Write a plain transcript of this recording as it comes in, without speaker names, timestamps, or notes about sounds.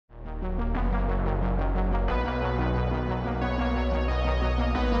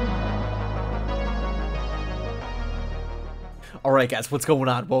Alright guys, what's going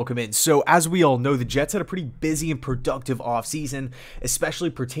on? Welcome in. So as we all know, the Jets had a pretty busy and productive offseason,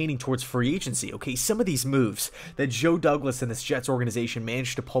 especially pertaining towards free agency. Okay, some of these moves that Joe Douglas and this Jets organization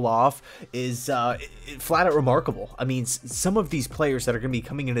managed to pull off is flat out remarkable. I mean, some of these players that are going to be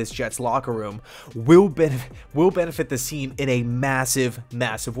coming into this Jets locker room will benefit the team in a massive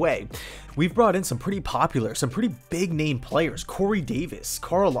way. We've brought in some pretty popular, some pretty big name players. Corey Davis,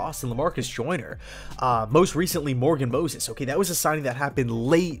 Carl Lawson, LaMarcus Joyner, most recently Morgan Moses. Okay, that was a signing that happened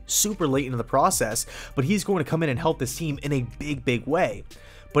late, super late into the process, but he's going to come in and help this team in a big way.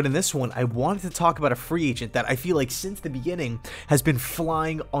 But in this one, I wanted to talk about a free agent that I feel like since the beginning has been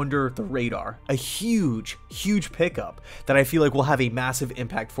flying under the radar. A huge pickup that I feel like will have a massive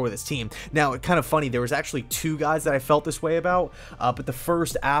impact for this team. Now, it's kind of funny, there was actually two guys that I felt this way about, but the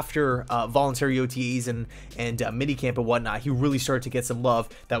first after voluntary OTAs and minicamp and whatnot, he really started to get some love.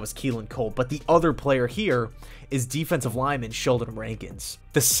 That was Keelan Cole. But the other player here is defensive lineman Sheldon Rankins.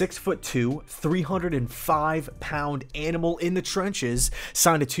 The 6'2", 305-pound animal in the trenches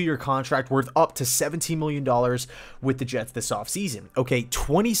signed a 2-year contract worth up to $17 million with the Jets this offseason. Okay,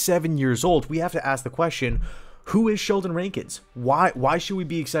 27 years old. We have to ask the question, who is Sheldon Rankins? Why should we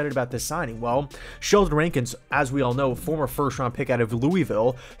be excited about this signing? Well, Sheldon Rankins, as we all know, former first-round pick out of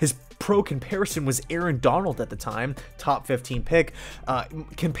Louisville. His pro comparison was Aaron Donald at the time, top 15 pick,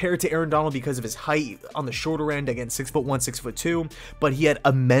 compared to Aaron Donald because of his height on the shorter end, again 6'1", 6'2", but he had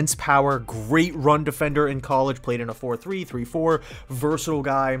immense power, great run defender in college, played in a 4-3, 3-4, versatile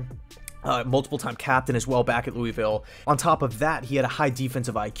guy. Multiple-time captain as well back at Louisville. On top of that, he had a high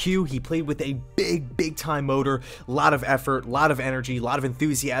defensive IQ. He played with a big-time motor, a lot of effort, a lot of energy, a lot of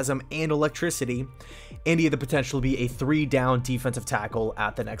enthusiasm, and electricity. And he had the potential to be a 3-down defensive tackle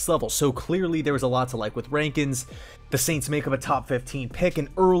at the next level. So clearly, there was a lot to like with Rankins. The Saints make him a top 15 pick, and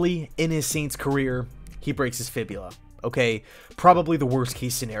early in his Saints career, he breaks his fibula. Okay, probably the worst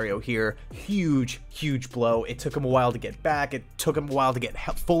case scenario here. Huge blow. It took him a while to get back. It took him a while to get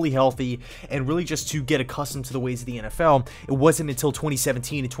fully healthy and really just to get accustomed to the ways of the NFL. It wasn't until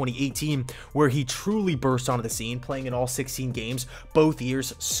 2017 and 2018 where he truly burst onto the scene, playing in all 16 games both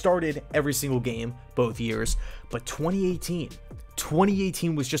years, started every single game both years. But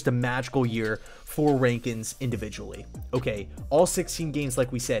 2018 was just a magical year for Rankins individually. Okay, all 16 games,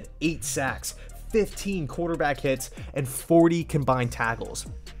 like we said, 8 sacks, 15 quarterback hits, and 40 combined tackles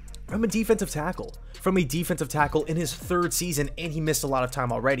from a defensive tackle in his 3rd season, and he missed a lot of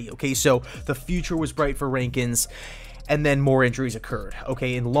time already. Okay, so the future was bright for Rankins, and then more injuries occurred.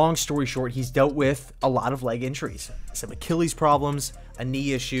 Okay, and long story short, he's dealt with a lot of leg injuries, some Achilles problems, a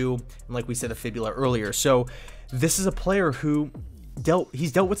knee issue, and like we said, the fibula earlier. So this is a player who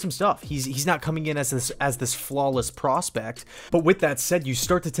he's dealt with some stuff. He's not coming in as this flawless prospect. But with that said, you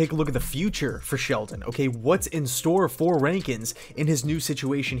start to take a look at the future for Sheldon. Okay, what's in store for Rankins in his new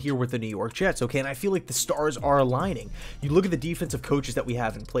situation here with the New York Jets? Okay, and I feel like the stars are aligning. You look at the defensive coaches that we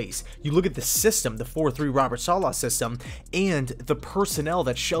have in place. You look at the system, the 4-3 Robert Saleh system, and the personnel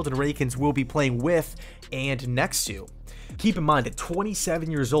that Sheldon Rankins will be playing with and next to. Keep in mind, at 27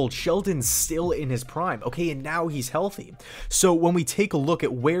 years old, Sheldon's still in his prime, okay, and now he's healthy. So when we take a look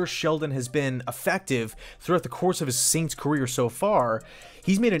at where Sheldon has been effective throughout the course of his Saints career so far,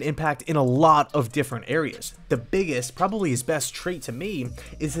 he's made an impact in a lot of different areas. The biggest, probably his best trait to me,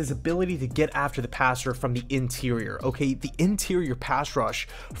 is his ability to get after the passer from the interior. Okay, the interior pass rush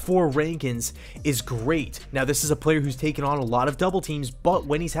for Rankins is great. Now, this is a player who's taken on a lot of double teams, but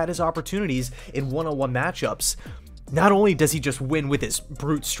when he's had his opportunities in one-on-one matchups, not only does he just win with his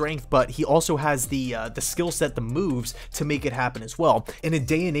brute strength, but he also has the skill set, the moves to make it happen as well. In a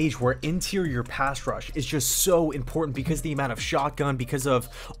day and age where interior pass rush is just so important because of the amount of shotgun, because of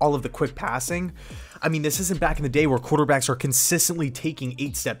all of the quick passing. I mean, this isn't back in the day where quarterbacks are consistently taking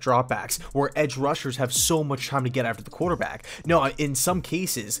 8-step dropbacks, where edge rushers have so much time to get after the quarterback. No, in some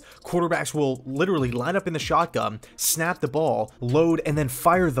cases, quarterbacks will literally line up in the shotgun, snap the ball, load, and then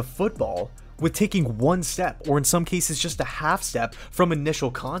fire the football with taking 1 step, or in some cases just a half step from initial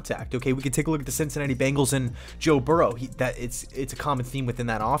contact. Okay, we can take a look at the Cincinnati Bengals and Joe Burrow. It's a common theme within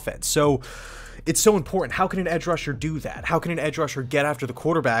that offense. So it's so important. How can an edge rusher do that? How can an edge rusher get after the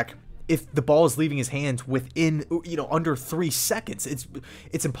quarterback if the ball is leaving his hands within, under 3 seconds?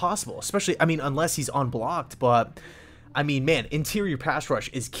 It's impossible, especially, I mean, unless he's unblocked, but I mean, man, interior pass rush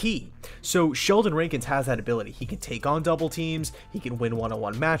is key. So Sheldon Rankins has that ability. He can take on double teams, he can win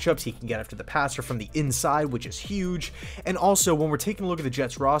one-on-one matchups, he can get after the passer from the inside, which is huge. And also, when we're taking a look at the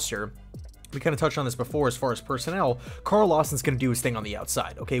Jets roster, we kind of touched on this before as far as personnel, Carl Lawson's going to do his thing on the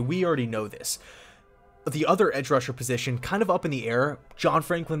outside. Okay, we already know this. The other edge rusher position, kind of up in the air. John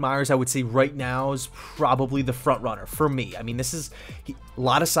Franklin Myers, I would say right now, is probably the front runner for me. I mean, this is a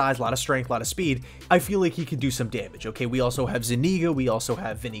lot of size, a lot of strength, a lot of speed. I feel like he could do some damage. Okay, we also have Zuniga, we also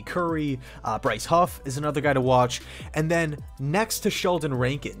have Vinny Curry, Bryce Huff is another guy to watch. And then next to Sheldon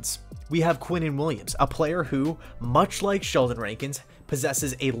Rankins, we have Quinnen Williams, a player who, much like Sheldon Rankins,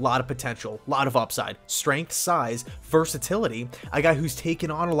 possesses a lot of potential, a lot of upside, strength, size, versatility, a guy who's taken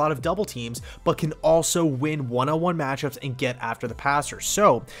on a lot of double teams, but can also win one-on-one matchups and get after the passer.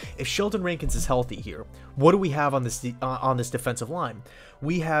 So if Sheldon Rankins is healthy here, what do we have on this defensive line?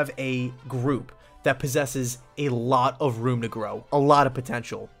 We have a group that possesses a lot of room to grow, a lot of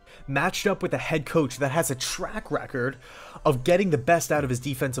potential, matched up with a head coach that has a track record of getting the best out of his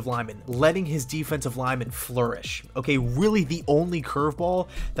defensive linemen, letting his defensive linemen flourish. Okay, really the only curveball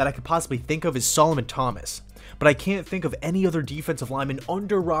that I could possibly think of is Solomon Thomas, but I can't think of any other defensive lineman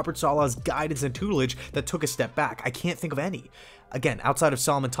under Robert Saleh's guidance and tutelage that took a step back. I can't think of any. Again, outside of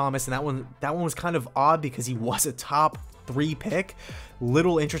Solomon Thomas, and that one was kind of odd because he was a top 3 pick.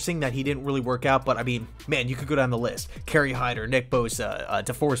 Little interesting that he didn't really work out, but I mean, man, you could go down the list. Kerry Hyder, Nick Bosa,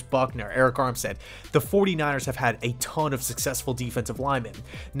 DeForest Buckner, Eric Armstead. The 49ers have had a ton of successful defensive linemen.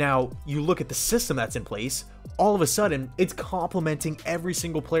 Now, you look at the system that's in place, all of a sudden, it's complementing every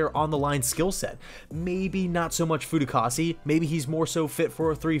single player on the line skill set. Maybe not so much Fudukasi, maybe he's more so fit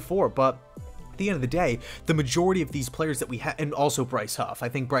for a 3-4, but at the end of the day, the majority of these players that we have, and also Bryce Huff, I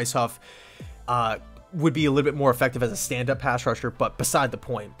think Bryce Huff, would be a little bit more effective as a stand-up pass rusher, but beside the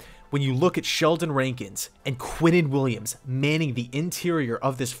point, when you look at Sheldon Rankins and Quinnen Williams manning the interior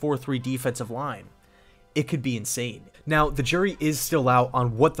of this 4-3 defensive line, it could be insane. Now, the jury is still out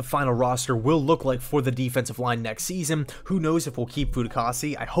on what the final roster will look like for the defensive line next season. Who knows if we'll keep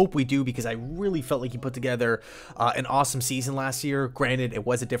Fudukasi? I hope we do, because I really felt like he put together an awesome season last year. Granted, it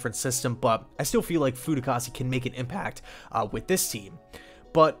was a different system, but I still feel like Fudukasi can make an impact with this team.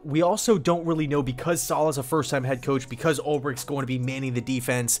 But we also don't really know, because Saleh's a first-time head coach, because Ulbricht's going to be manning the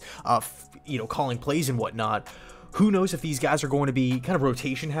defense, calling plays and whatnot. Who knows if these guys are going to be kind of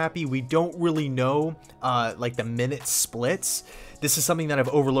rotation happy? We don't really know, like the minute splits. This is something that I've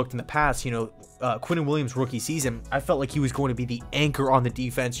overlooked in the past. Quinnen Williams' rookie season, I felt like he was going to be the anchor on the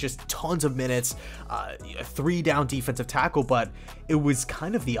defense, just tons of minutes, a 3-down defensive tackle, but it was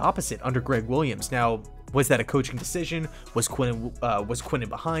kind of the opposite under Greg Williams. Now, was that a coaching decision? Was Quinnen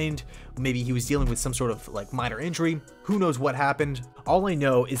behind? Maybe he was dealing with some sort of like minor injury. Who knows what happened? All I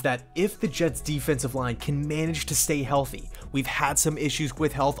know is that if the Jets defensive line can manage to stay healthy, we've had some issues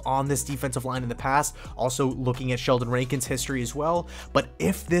with health on this defensive line in the past, also looking at Sheldon Rankins' history as well, but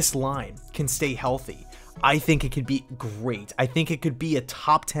if this line can stay healthy, I think it could be great. I think it could be a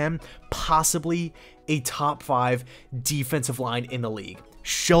top 10, possibly a top 5 defensive line in the league.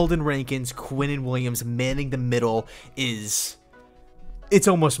 Sheldon Rankins, Quinnen Williams manning the middle it's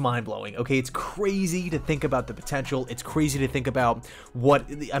almost mind-blowing, okay? It's crazy to think about the potential. It's crazy to think about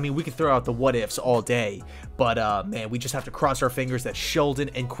we could throw out the what-ifs all day, but man, we just have to cross our fingers that Sheldon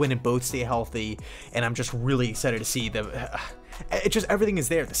and Quinnen both stay healthy, and I'm just really excited to see everything is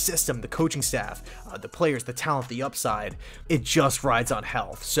there. The system, the coaching staff, the players, the talent, the upside. It just rides on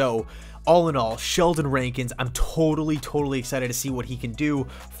health. So all in all, Sheldon Rankins, I'm totally excited to see what he can do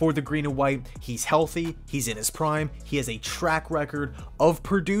for the green and white. He's healthy. He's in his prime. He has a track record of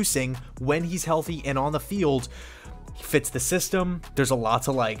producing when he's healthy and on the field. He fits the system. There's a lot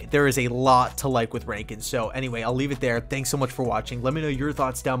to like. There is a lot to like with Rankins. So anyway, I'll leave it there. Thanks so much for watching. Let me know your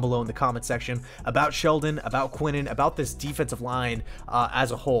thoughts down below in the comment section about Sheldon, about Quinnen, about this defensive line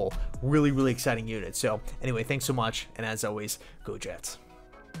as a whole. Really exciting unit. So anyway, thanks so much. And as always, go Jets.